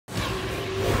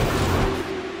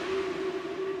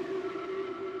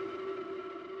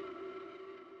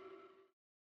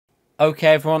Okay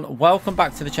everyone, welcome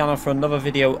back to the channel for another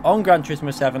video on Gran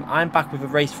Turismo 7. I'm back with a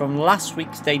race from last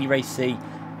week's Daily Race C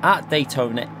at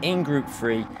Daytona in Group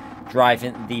 3,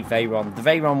 driving the Veyron. The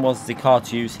Veyron was the car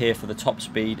to use here for the top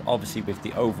speed, obviously with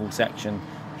the oval section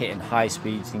hitting high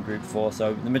speeds in Group 4.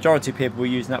 So the majority of people were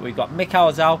using that. We've got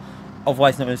Mikhail Zal,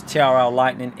 otherwise known as TRL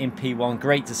Lightning in P1.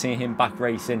 Great to see him back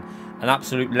racing. An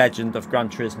absolute legend of Gran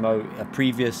Turismo, a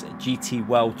previous GT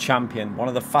World Champion, one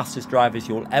of the fastest drivers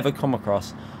you'll ever come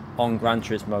across on Gran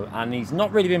Turismo, and he's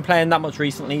not really been playing that much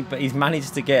recently, but he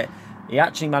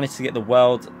actually managed to get the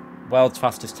world's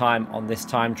fastest time on this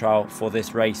time trial for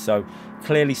this race. So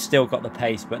clearly still got the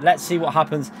pace, but let's see what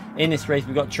happens in this race.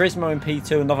 We've got Turismo in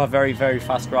P2, another very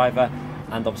fast driver,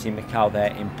 and obviously Mikhail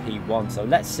there in P1. So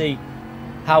let's see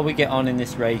how we get on in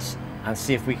this race and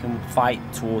see if we can fight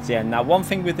towards the end. Now, one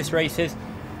thing with this race is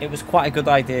it was quite a good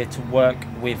idea to work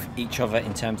with each other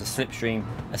in terms of slipstream,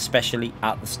 especially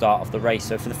at the start of the race.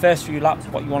 So for the first few laps,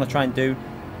 what you want to try and do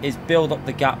is build up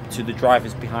the gap to the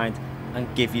drivers behind and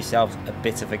give yourselves a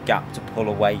bit of a gap to pull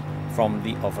away from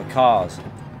the other cars.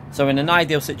 So in an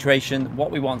ideal situation,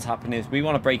 what we want to happen is we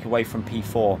want to break away from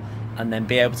P4 and then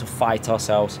be able to fight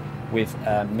ourselves with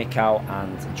Mikhail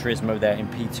and Turismo there in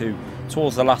P2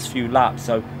 towards the last few laps.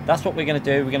 So that's what we're going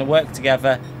to do. We're going to work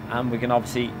together, and we're going to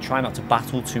obviously try not to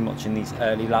battle too much in these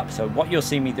early laps. So what you'll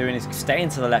see me doing is staying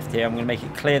to the left here. I'm going to make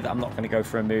it clear that I'm not going to go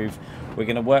for a move. We're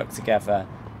going to work together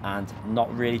and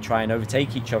not really try and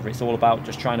overtake each other. It's all about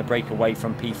just trying to break away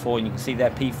from P4, and you can see there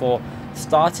P4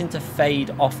 starting to fade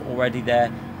off already there.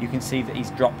 You can see that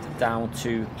he's dropped down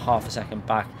to half a second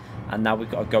back, and now we've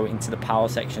got to go into the power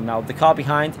section. Now the car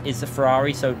behind is the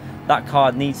Ferrari, so that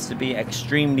car needs to be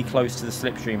extremely close to the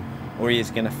slipstream, or he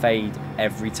is going to fade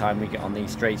every time we get on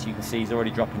these straights. You can see he's already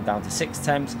dropping down to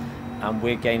 6/10, and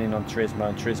we're gaining on Turismo,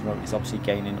 and Turismo is obviously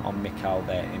gaining on Mikhail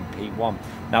there in P1.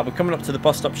 Now we're coming up to the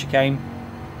bus stop chicane.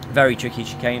 Very tricky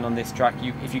chicane on this track.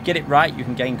 If you get it right, you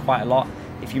can gain quite a lot.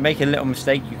 If you make a little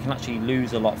mistake, you can actually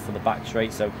lose a lot for the back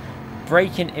straight. So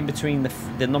braking in between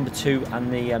the number 2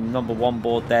 and the number 1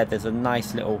 board there's a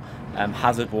nice little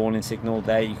hazard warning signal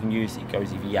there. You can use it,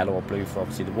 goes either yellow or blue for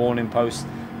obviously the warning post,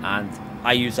 and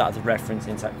I use that as a reference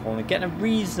into that corner. Getting a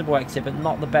reasonable exit, but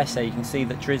not the best there. You can see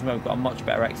that Turismo have got a much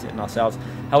better exit than ourselves.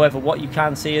 However, what you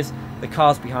can see is the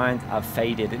cars behind have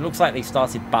faded. It looks like they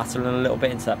started battling a little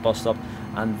bit into that bus stop,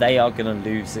 and they are going to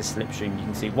lose this slipstream. You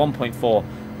can see 1.4,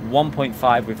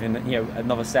 1.5 within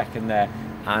another second there,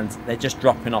 and they're just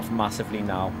dropping off massively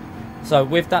now. So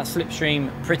with that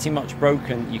slipstream pretty much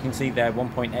broken, you can see there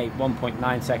 1.8,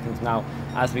 1.9 seconds now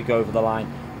as we go over the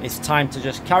line. It's time to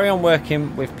just carry on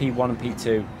working with P1 and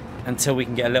P2 until we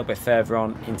can get a little bit further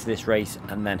on into this race,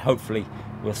 and then hopefully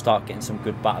we'll start getting some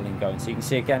good battling going. So you can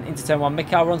see again into turn 1,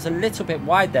 Mikhail runs a little bit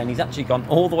wide then. He's actually gone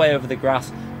all the way over the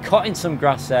grass, cutting some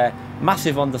grass there.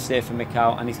 Massive understeer for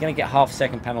Mikhail, and he's going to get half a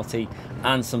second penalty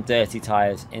and some dirty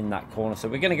tyres in that corner. So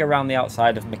we're going to go around the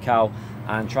outside of Mikhail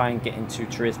and try and get into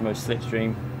Turismo's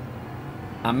slipstream.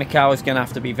 And Mikhail is going to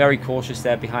have to be very cautious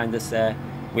there behind us there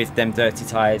with them dirty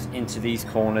tyres into these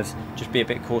corners. Just be a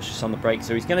bit cautious on the brakes.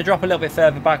 So he's going to drop a little bit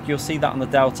further back. You'll see that on the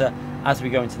Delta as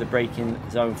we go into the braking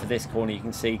zone for this corner. You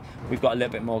can see we've got a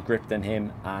little bit more grip than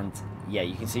him, and yeah,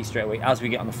 you can see straight away as we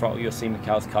get on the throttle, you'll see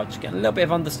Mikhail's car just getting a little bit of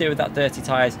understeer with that dirty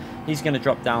tyres. He's going to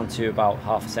drop down to about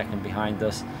half a second behind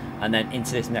us, and then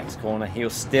into this next corner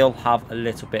he'll still have a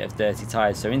little bit of dirty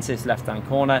tyres. So into this left hand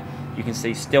corner you can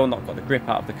see still not got the grip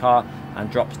out of the car,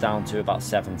 and drops down to about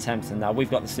 7/10. And now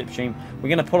we've got the slipstream. We're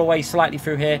going to pull away slightly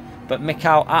through here, but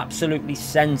Mikhail absolutely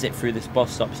sends it through this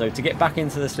bus stop. So to get back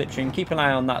into the slipstream, keep an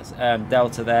eye on that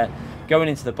Delta there going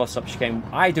into the bus stop chicane.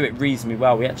 I do it reasonably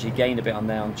well. We actually gained a bit on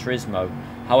there on Turismo.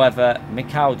 However,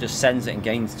 Mikhail just sends it and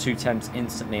gains 2/10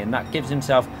 instantly, and that gives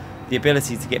himself the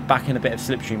ability to get back in a bit of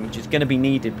slipstream, which is going to be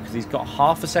needed because he's got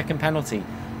half a second penalty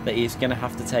that he's going to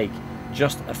have to take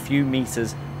just a few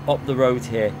meters up the road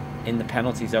here in the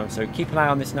penalty zone. So keep an eye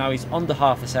on this now. He's under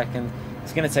half a second.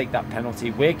 He's going to take that penalty.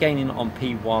 We're gaining on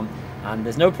P1, and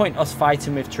there's no point us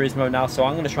fighting with Turismo now, so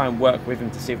I'm going to try and work with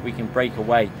him to see if we can break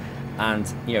away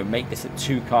and make this a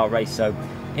 2-car race. So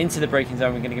into the braking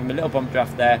zone, we're going to give him a little bump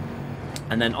draft there,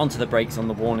 and then onto the brakes on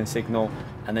the warning signal,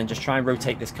 and then just try and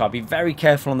rotate this car. Be very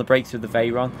careful on the brakes with the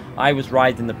Veyron. I was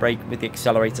riding the brake with the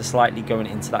accelerator slightly going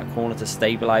into that corner to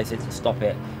stabilize it, to stop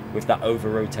it with that over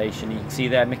rotation. You can see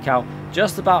there Mikhail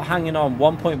just about hanging on,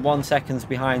 1.1 seconds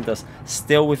behind us,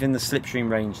 still within the slipstream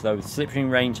range though. The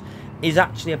slipstream range is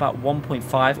actually about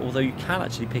 1.5, although you can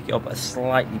actually pick it up a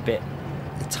slightly bit.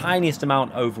 The tiniest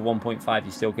amount over 1.5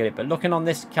 you still get it, but looking on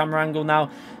this camera angle now,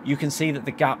 you can see that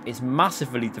the gap is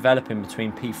massively developing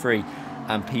between P3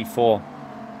 and P4.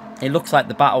 it looks like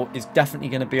the battle is definitely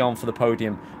going to be on for the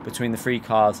podium between the three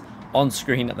cars on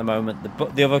screen at the moment.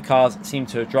 The other cars seem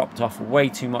to have dropped off way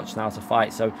too much now to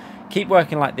fight, so keep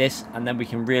working like this and then we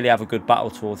can really have a good battle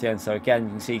towards the end. So again, you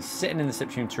can see sitting in the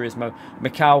slipstream Turismo,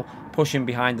 Mikal pushing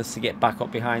behind us to get back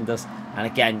up behind us, and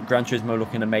again Gran Turismo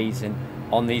looking amazing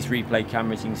on these replay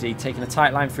cameras. You can see taking a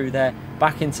tight line through there,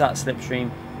 back into that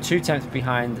slipstream, 2 tenths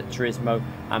behind Turismo,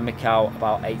 and Mikal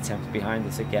about 8 tenths behind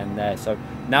us again there. So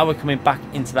now we're coming back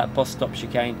into that bus stop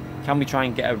chicane. Can we try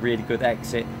and get a really good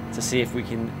exit to see if we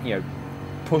can, you know,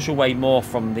 push away more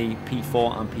from the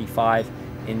P4 and P5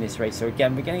 in this race? So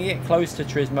again, we're going to get close to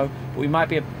Turismo, but we might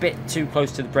be a bit too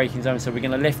close to the braking zone, so we're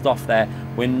going to lift off there.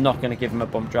 We're not going to give him a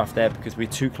bump draft there because we're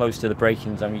too close to the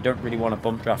braking zone. You don't really want to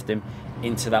bump draft him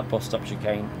into that bus stop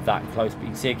chicane that close. But you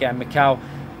can see again, Mikal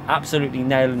absolutely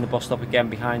nailing the bus stop again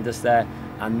behind us there,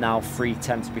 and now 3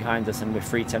 tenths behind us, and we're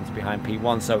 3 tenths behind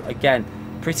P1. So again,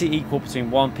 pretty equal between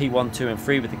P1, 2 and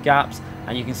 3 with the gaps,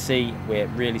 and you can see we're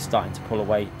really starting to pull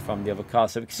away from the other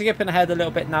cars. So we're skipping ahead a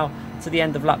little bit now to the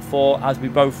end of lap 4, as we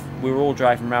were all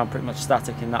driving around pretty much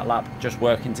static in that lap, just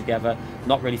working together,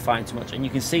 not really fighting too much. And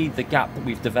you can see the gap that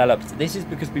we've developed. This is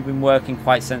because we've been working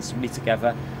quite sensibly together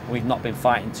and we've not been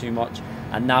fighting too much.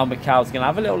 And now Mikal's going to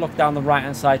have a little look down the right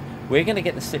hand side. We're going to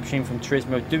get the slipstream from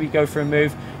Turismo. Do we go for a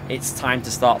move? It's time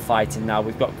to start fighting now.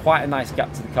 We've got quite a nice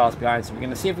gap to the cars behind, so we're going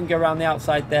to see if we can go around the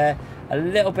outside there. A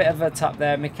little bit of a tap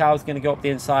there. Mikal's going to go up the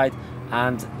inside,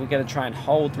 and we're going to try and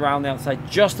hold around the outside,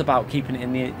 just about keeping it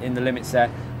in the limits there.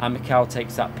 And Mikal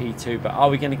takes that P2. But are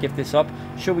we going to give this up?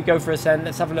 Should we go for a send?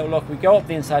 Let's have a little look. We go up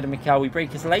the inside of Mikal. We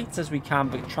brake as late as we can,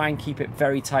 but try and keep it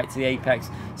very tight to the apex.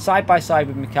 Side by side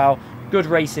with Mikal. Good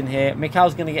racing here.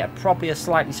 Mikal's going to get probably a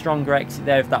slightly stronger exit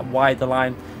there with that wider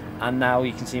line. And now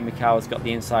you can see Mikal has got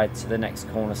the inside to the next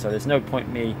corner, so there's no point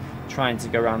me trying to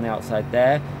go around the outside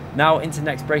there. Now into the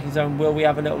next braking zone. Will we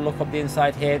have a little look up the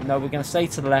inside here? No, we're going to stay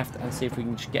to the left and see if we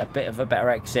can just get a bit of a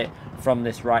better exit from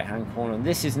this right hand corner. And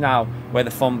this is now where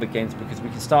the fun begins, because we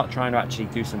can start trying to actually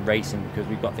do some racing, because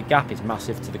we've got the gap is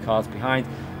massive to the cars behind.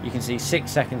 You can see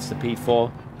 6 seconds to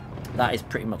P4. That is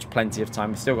pretty much plenty of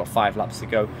time. We've still got 5 laps to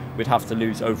go. We'd have to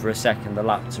lose over a second a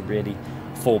lap to really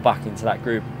fall back into that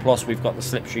group. Plus we've got the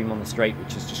slipstream on the straight,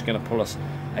 which is just going to pull us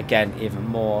again even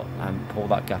more and pull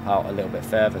that gap out a little bit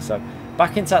further. So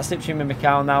back into that slipstream with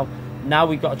Mikal now. Now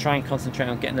we've got to try and concentrate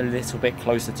on getting a little bit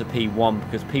closer to P1,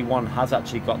 because P1 has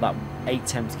actually got that 8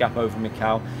 tenths gap over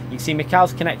Mikal. You can see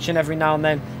Mikal's connection every now and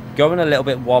then going a little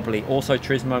bit wobbly. Also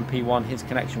Turismo and P1, his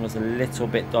connection was a little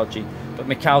bit dodgy, but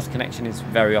Mikal's connection is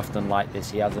very often like this.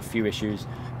 He has a few issues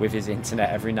with his internet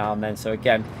every now and then. So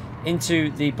again, into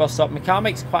the bus stop, Mikal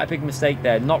makes quite a big mistake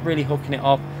there, not really hooking it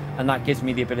up, and that gives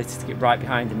me the ability to get right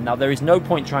behind him. Now there is no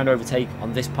point trying to overtake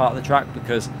on this part of the track,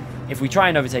 because if we try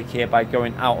and overtake here by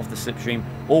going out of the slipstream,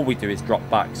 all we do is drop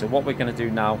back. So what we're going to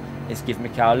do now is give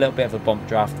Mikal a little bit of a bump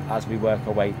draft as we work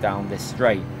our way down this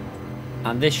straight.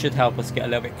 And this should help us get a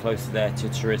little bit closer there to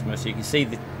Turismo. So you can see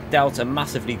the delta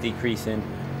massively decreasing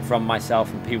from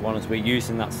myself and P1 as we're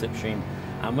using that slipstream.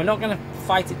 And we're not going to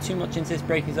fight it too much into this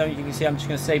braking zone. You can see I'm just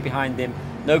going to stay behind him.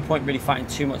 No point really fighting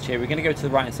too much here. We're going to go to the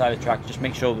right hand side of the track. Just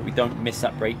make sure that we don't miss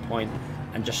that brake point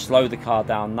and just slow the car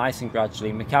down nice and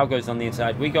gradually. Mikal goes on the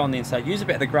inside. We go on the inside. Use a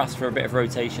bit of the grass for a bit of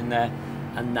rotation there.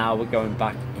 And now we're going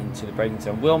back into the braking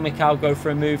zone. Will Mikal go for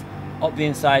a move up the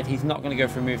inside? He's not going to go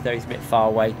for a move there. He's a bit far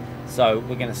away. So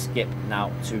we're going to skip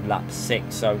now to lap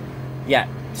 6. So yeah,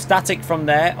 static from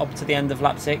there up to the end of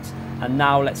lap 6. And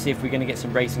now let's see if we're going to get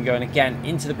some racing going again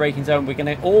into the braking zone. We're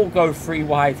going to all go 3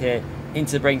 wide here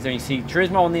into the braking zone. You see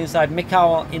Turismo on the inside,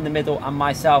 Mikal in the middle, and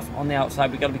myself on the outside.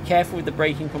 We've got to be careful with the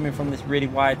braking coming from this really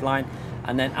wide line.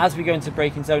 And then as we go into the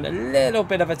braking zone, a little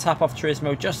bit of a tap off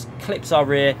Turismo just clips our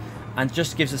rear and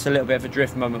just gives us a little bit of a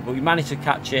drift moment. But we managed to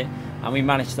catch it and we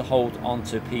managed to hold on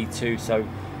to P2. So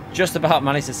just about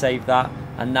managed to save that.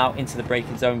 And now into the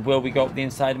braking zone. Will we go up the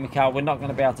inside of Mikal? We're not going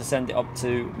to be able to send it up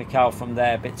to Mikal from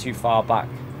there, a bit too far back.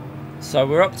 So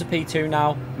we're up to P2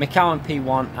 now. Mikal in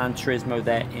P1 and Turismo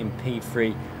there in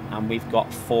P3. And we've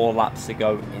got 4 laps to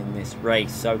go in this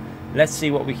race. So let's see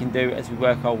what we can do as we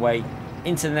work our way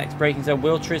into the next braking zone.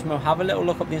 Will Turismo have a little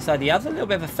look up the inside? He has a little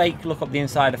bit of a fake look up the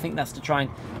inside. I think that's to try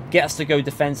and get us to go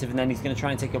defensive, and then he's going to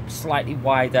try and take a slightly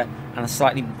wider and a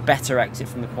slightly better exit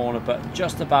from the corner. But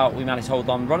just about we managed to hold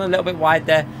on, run a little bit wide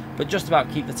there, but just about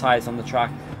keep the tyres on the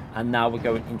track. And now we're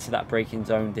going into that braking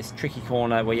zone, this tricky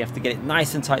corner where you have to get it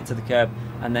nice and tight to the curb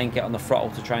and then get on the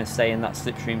throttle to try and stay in that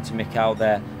slipstream to Mikal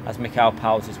there, as Mikal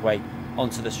powers his way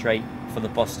onto the straight for the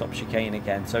bus stop chicane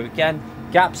again. So again,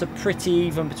 gaps are pretty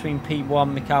even between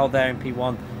P1, Mikal there in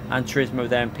P1, and Turismo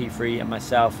there in P3 and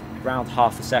myself around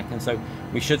half a second. So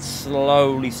we should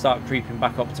slowly start creeping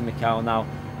back up to Mikhail now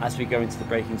as we go into the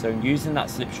braking zone using that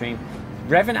slipstream.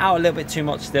 Revving out a little bit too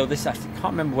much still. This, I can't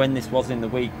remember when this was in the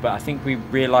week, but I think we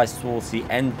realised towards the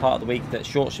end part of the week that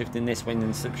short shifting this when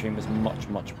in the slipstream was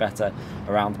much better,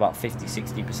 around about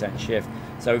 50-60% shift.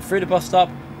 So through the bus stop,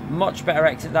 much better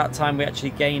exit that time. We actually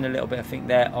gain a little bit, I think,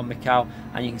 there on Mikhail,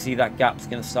 and you can see that gap's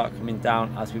going to start coming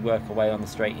down as we work our way on the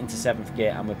straight into 7th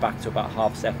gear, and we're back to about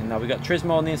half a second. Now we've got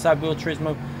Turismo on the inside wheel.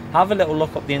 Turismo, have a little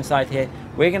look up the inside here.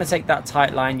 We're going to take that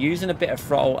tight line using a bit of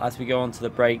throttle as we go onto the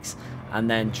brakes, and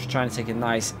then trying to take a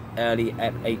nice early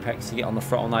apex to get on the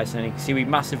throttle nice. And you can see we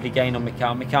massively gain on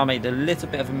Mikhail. Mikhail made a little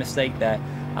bit of a mistake there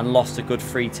and lost a good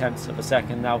 0.3 of a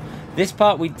second. Now this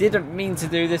part we didn't mean to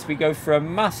do this. We go for a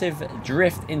massive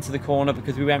drift into the corner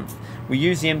because we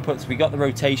used the inputs, we got the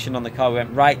rotation on the car, we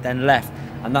went right then left,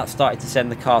 and that started to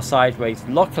send the car sideways.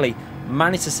 Luckily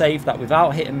managed to save that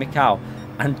without hitting Mikhail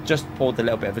and just pulled a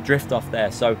little bit of a drift off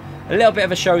there. So a little bit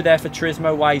of a show there for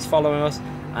Turismo while he's following us.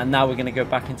 And now we're going to go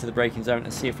back into the braking zone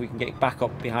and see if we can get back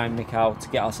up behind Mikhail to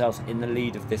get ourselves in the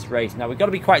lead of this race. Now we've got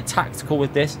to be quite tactical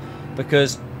with this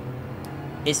because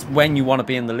it's when you want to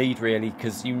be in the lead really,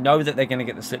 because you know that they're going to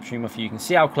get the slipstream off you. You can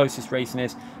see how close this racing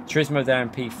is. Turismo there in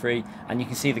P3, and you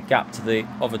can see the gap to the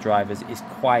other drivers is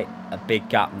quite a big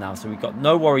gap now. So we've got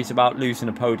no worries about losing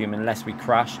a podium unless we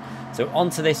crash. So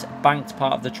onto this banked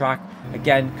part of the track,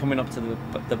 again coming up to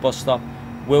the bus stop.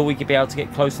 Will we be able to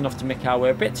get close enough to Mikhail?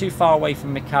 We're a bit too far away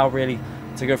from Mikhail really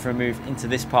to go for a move into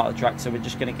this part of the track, so we're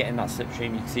just going to get in that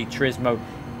slipstream. You can see Turismo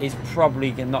is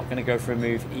probably not going to go for a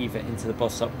move either into the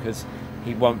bus stop because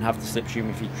he won't have the slipstream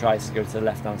if he tries to go to the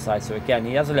left hand side. So again,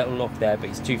 he has a little look there, but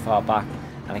he's too far back,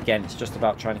 and again it's just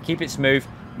about trying to keep it smooth,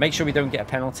 make sure we don't get a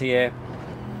penalty here,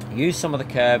 use some of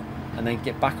the curb, and then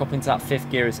get back up into that 5th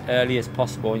gear as early as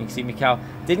possible. And you can see Mikhail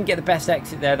didn't get the best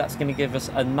exit there. That's going to give us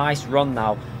a nice run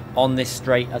now on this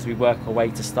straight as we work our way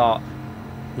to start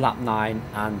lap 9.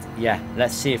 And yeah,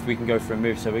 let's see if we can go for a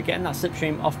move. So we're getting that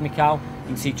slipstream off Mikhail. You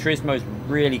can see Turismo's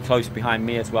really close behind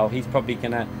me as well. He's probably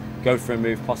going to go for a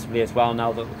move possibly as well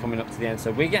now that we're coming up to the end.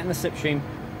 So we're getting the slipstream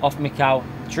off Mikhail.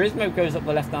 Turismo goes up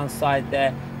the left hand side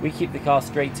there. We keep the car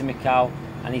straight to Mikhail,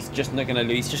 and he's just not going to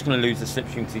lose. He's just going to lose the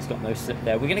slipstream because he's got no slip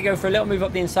there. We're going to go for a little move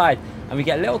up the inside, and we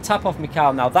get a little tap off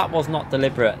Mikhail. Now that was not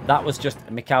deliberate. That was just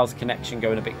Mikhail's connection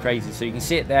going a bit crazy. So you can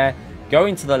see it there,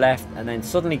 going to the left and then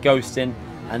suddenly ghosting,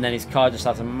 and then his car just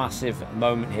has a massive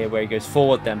moment here where he goes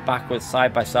forward then backwards,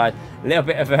 side by side. A little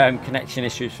bit of connection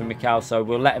issues from Mikhail, so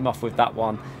we'll let him off with that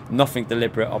one. Nothing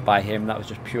deliberate or by him, that was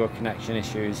just pure connection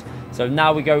issues. So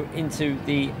now we go into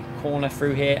the corner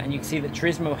through here, and you can see that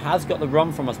Turismo has got the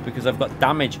run from us because I've got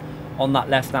damage on that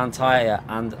left hand tyre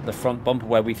and the front bumper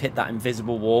where we've hit that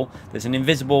invisible wall. There's an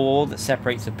invisible wall that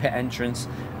separates the pit entrance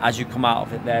as you come out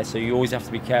of it there, so you always have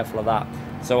to be careful of that.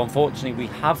 So unfortunately we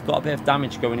have got a bit of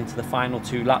damage going into the final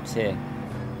 2 laps here,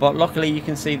 but luckily you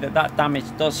can see that that damage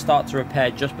does start to repair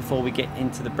just before we get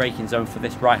into the braking zone for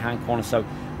this right hand corner. So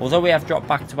although we have dropped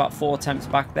back to about 4 attempts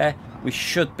back there, we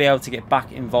should be able to get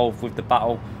back involved with the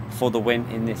battle for the win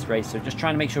in this race. So just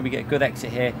trying to make sure we get a good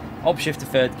exit here, upshift to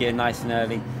 3rd gear nice and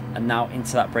early, and now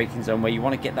into that braking zone where you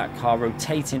want to get that car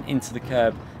rotating into the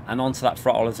curb and onto that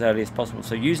throttle as early as possible.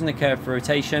 So using the curb for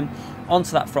rotation,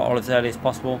 onto that throttle as early as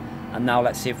possible, and now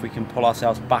let's see if we can pull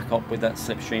ourselves back up with that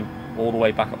slipstream all the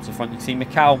way back up to front. You can see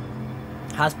Mikhail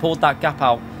has pulled that gap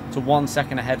out to 1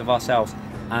 second ahead of ourselves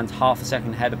and half a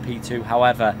second ahead of P2.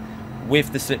 However,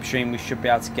 with the slipstream we should be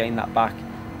able to gain that back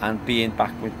and be in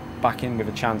back in with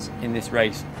a chance in this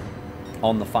race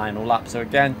on the final lap. So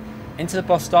again, into the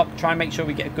bus stop, try and make sure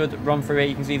we get a good run through here.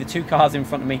 You can see the 2 cars in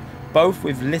front of me, both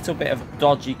with a little bit of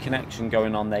dodgy connection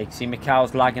going on there. You can see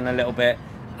Mikhail's lagging a little bit,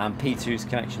 and P2's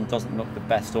connection doesn't look the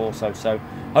best also. So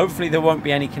hopefully there won't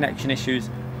be any connection issues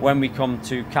when we come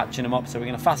to catching them up. So we're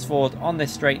going to fast forward on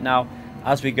this straight now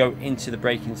as we go into the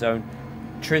braking zone.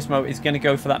 Turismo is going to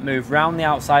go for that move round the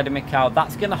outside of Mikhail.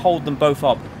 That's going to hold them both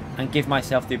up and give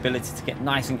myself the ability to get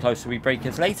nice and close. So we brake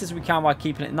as late as we can while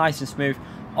keeping it nice and smooth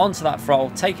onto that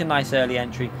throttle, take a nice early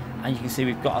entry, and you can see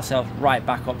we've got ourselves right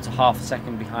back up to half a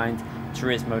second behind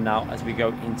Turismo now as we go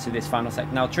into this final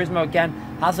second. Now Turismo again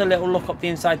has a little look up the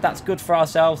inside. That's good for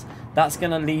ourselves. That's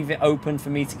going to leave it open for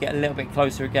me to get a little bit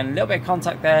closer again. A little bit of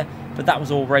contact there, but that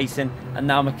was all racing. And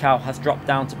now Mikhail has dropped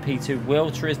down to P2.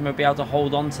 Will Turismo be able to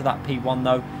hold on to that P1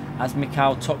 though, as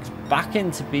Mikhail tucks back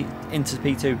into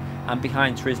P2 and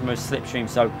behind Turismo's slipstream.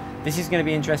 So this is going to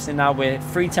be interesting now. We're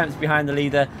 3 tenths behind the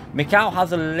leader. Mikhail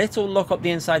has a little look up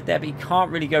the inside there, but he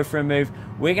can't really go for a move.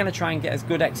 We're going to try and get as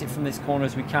good exit from this corner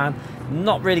as we can.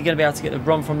 Not really going to be able to get the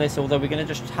run from this, although we're going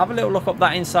to just have a little look up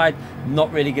that inside.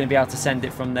 Not really going to be able to send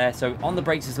it from there. So on the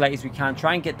brakes as late as we can,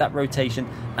 try and get that rotation,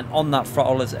 and on that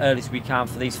throttle as early as we can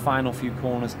for these final few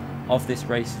corners of this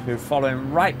race. We're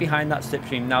following right behind that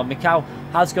slipstream. Now Mikhail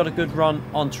has got a good run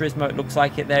on Turismo, it looks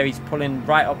like it there. He's pulling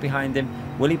right up behind him.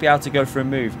 Will he be able to go for a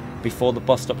move before the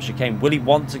bus stop chicane? Will he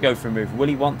want to go for a move? Will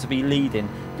he want to be leading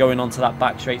going onto that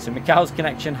back straight? So Mikhail's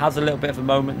connection has a little bit of a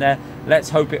moment there. Let's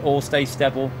hope it all stays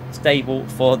stable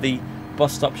for the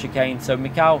bus stop chicane. So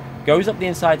Mikhail goes up the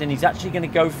inside and he's actually going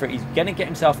to go for it. He's going to get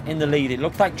himself in the lead. It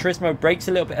looks like Turismo brakes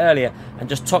a little bit earlier and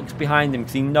just tucks behind him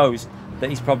because he knows that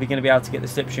he's probably going to be able to get the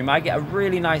slipstream. I get a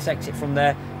really nice exit from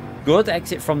there. Good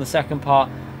exit from the second part.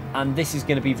 And this is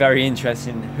going to be very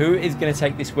interesting. Who is going to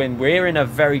take this win? We're in a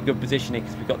very good position here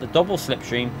because we've got the double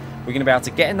slipstream. We're going to be able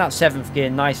to get in that 7th gear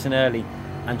nice and early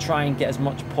and try and get as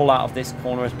much pull out of this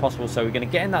corner as possible. So we're going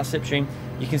to get in that slipstream.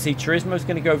 You can see Turismo is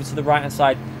going to go over to the right hand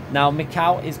side. Now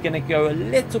Mikhail is going to go a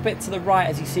little bit to the right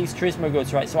as he sees Turismo go to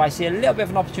the right. So I see a little bit of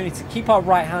an opportunity to keep our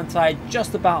right hand side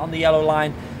just about on the yellow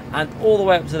line and all the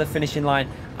way up to the finishing line.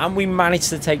 And we managed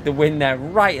to take the win there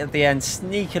right at the end.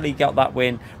 Sneakily got that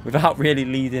win without really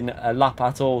leading a lap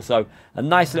at all. So a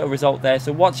nice little result there.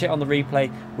 So watch it on the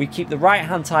replay. We keep the right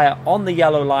hand tyre on the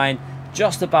yellow line.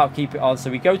 Just about keep it on.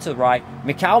 So we go to the right.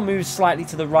 Mikhail moves slightly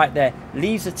to the right there.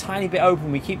 Leaves a tiny bit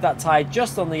open. We keep that tyre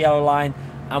just on the yellow line.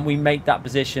 And we make that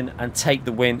position and take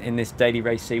the win in this daily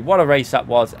race C. What a race that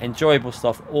was. Enjoyable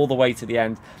stuff all the way to the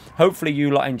end. Hopefully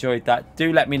you lot enjoyed that.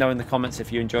 Do let me know in the comments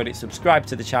if you enjoyed it. Subscribe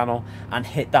to the channel and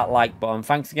hit that like button.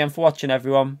 Thanks again for watching,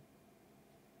 everyone.